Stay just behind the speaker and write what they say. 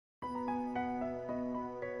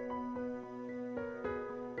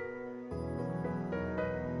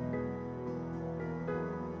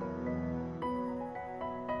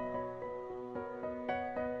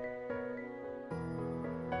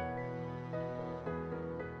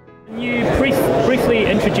Can you briefly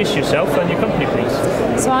introduce yourself and your company,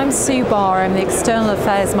 please? So I'm Sue Barr. I'm the External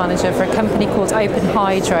Affairs Manager for a company called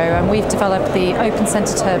Openhydro, and we've developed the Open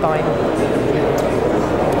Center Turbine.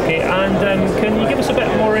 Okay, and can you give us a bit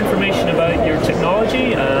more information about your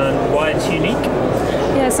technology and why it's unique?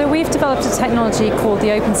 Yeah, so we've developed a technology called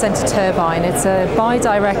the Open Center Turbine. It's a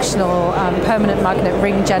bidirectional permanent magnet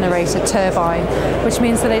ring generator turbine, which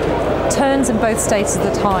means that it turns in both states of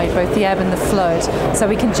the tide, both the ebb and the flood. So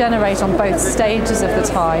we can generate on both stages of the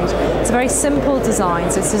tide. It's a very simple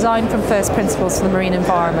design, so it's designed from first principles for the marine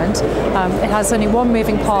environment. It has only one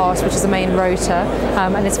moving part, which is the main rotor,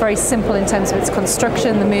 and it's very simple in terms of its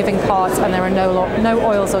construction, the moving parts, and there are no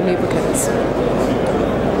oils or lubricants.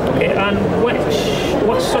 Okay, and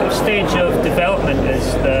what sort of stage of development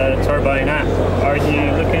is the turbine at? Are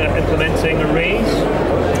you looking at implementing arrays?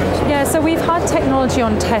 Yeah, so we've had technology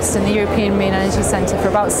on test in the European Marine Energy Centre for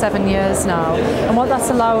about 7 years now, and what that's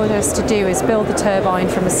allowed us to do is build the turbine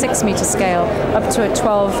from a 6-metre scale up to a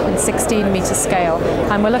 12 and 16 metre scale,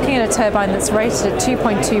 and we're looking at a turbine that's rated at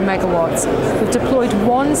 2.2 megawatts. We've deployed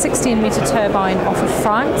one 16-metre turbine off of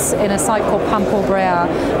France in a site called Pampelbrea.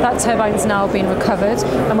 That turbine's now been recovered,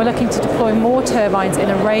 and we're looking to deploy more turbines in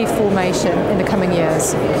array formation in the coming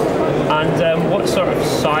years. And what sort of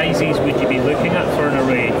sizes would you be looking at for an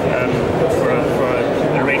array? For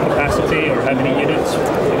an array capacity, or how many units?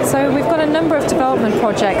 So we've got a number of development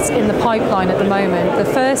projects in the pipeline at the moment.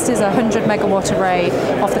 The first is a 100 megawatt array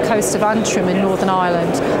off the coast of Antrim in Northern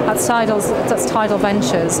Ireland. That's Tidal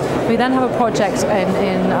Ventures. We then have a project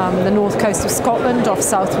in the north coast of Scotland off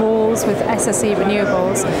South Wales with SSE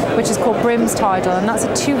Renewables, which is called Brim's Tidal, and that's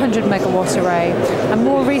a 200 megawatt array. And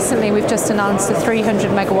more recently, we've just announced a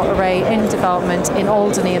 300 megawatt array in development in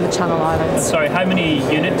Alderney in the Channel Islands. Sorry, how many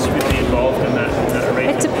units would be involved in that array?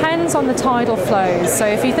 It depends on the tidal flows. So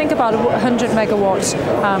if you think about a 100 megawatt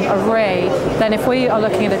array, then if we are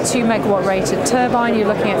looking at a 2 megawatt rated turbine, you're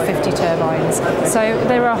looking at 50 turbines. So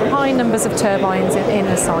there are high numbers of turbines in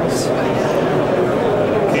the site.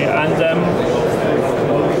 Okay, and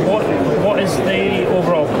what is the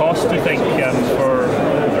overall cost, do you think, for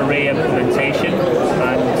array implementation,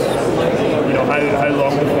 and how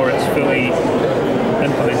long before it's fully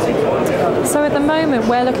implemented? So at the moment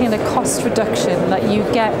we're looking at a cost reduction that you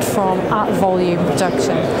get from at volume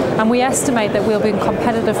production, and we estimate that we'll be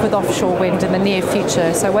competitive with offshore wind in the near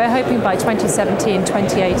future. So we're hoping by 2017,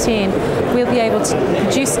 2018 we'll be able to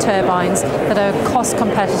produce turbines that are cost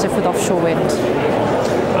competitive with offshore wind.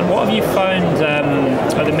 And what have you found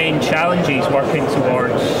are the main challenges working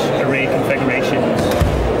towards array configurations?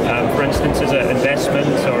 For instance, is it investment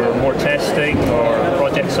or more testing or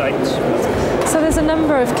project sites? So there's a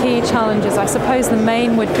number of key challenges. I suppose the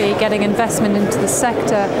main would be getting investment into the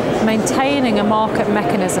sector, maintaining a market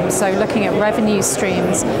mechanism, so looking at revenue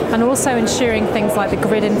streams, and also ensuring things like the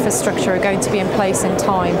grid infrastructure are going to be in place in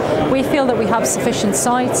time. We feel that we have sufficient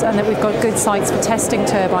sites and that we've got good sites for testing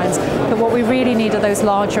turbines, but what we really need are those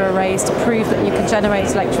larger arrays to prove that you can generate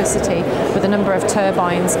electricity with a number of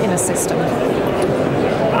turbines in a system.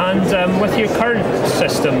 And with your current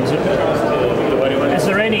systems, is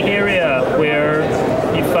there any area where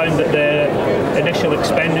you found that the initial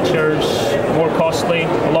expenditures more costly,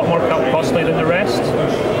 a lot more costly than the rest?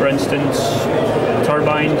 For instance,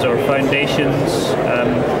 turbines or foundations?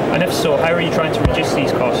 And if so, how are you trying to reduce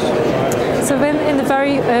these costs? So in the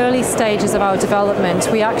very early stages of our development,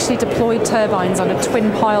 we actually deployed turbines on a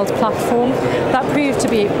twin-piled platform. That proved to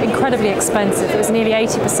be incredibly expensive. It was nearly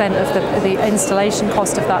 80% of the installation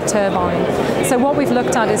cost of that turbine. So what we've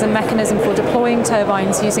looked at is a mechanism for deploying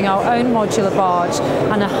turbines using our own modular barge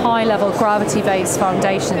and a high-level gravity-based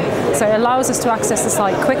foundation. So it allows us to access the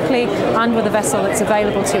site quickly and with a vessel that's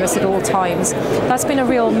available to us at all times. That's been a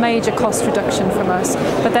real major cost reduction from us.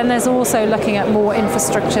 But then there's also looking at more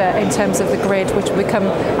infrastructure in terms of the grid, which will become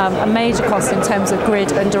a major cost in terms of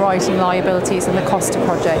grid underwriting liabilities and the cost of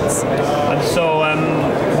projects. And so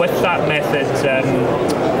with that method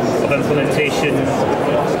of implementation,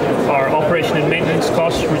 are operation and maintenance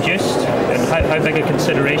costs reduced? And how big a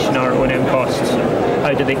consideration are O&M costs?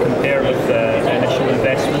 How do they compare with the initial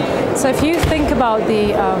investment? So if you think about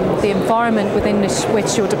the environment within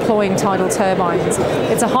which you're deploying tidal turbines,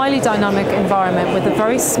 it's a highly dynamic environment with a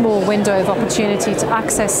very small window of opportunity to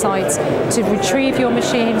access sites, to retrieve your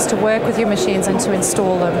machines, to work with your machines and to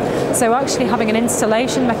install them. So actually having an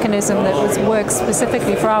installation mechanism that works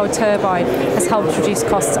specifically for our turbine has helped reduce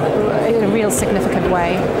costs in a real significant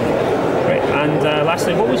way. Great. And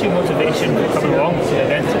lastly, what was your motivation for coming along to the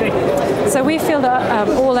event today? So we feel that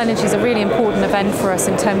All Energy is a really important event for us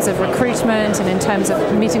in terms of recruitment and in terms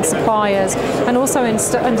of meeting suppliers, and also in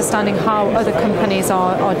understanding how other companies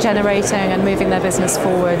are generating and moving their business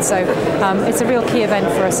forward. So it's a real key event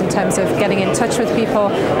for us in terms of getting in touch with people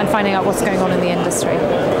and finding out what's going on in the industry.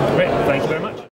 Great, thank you very much.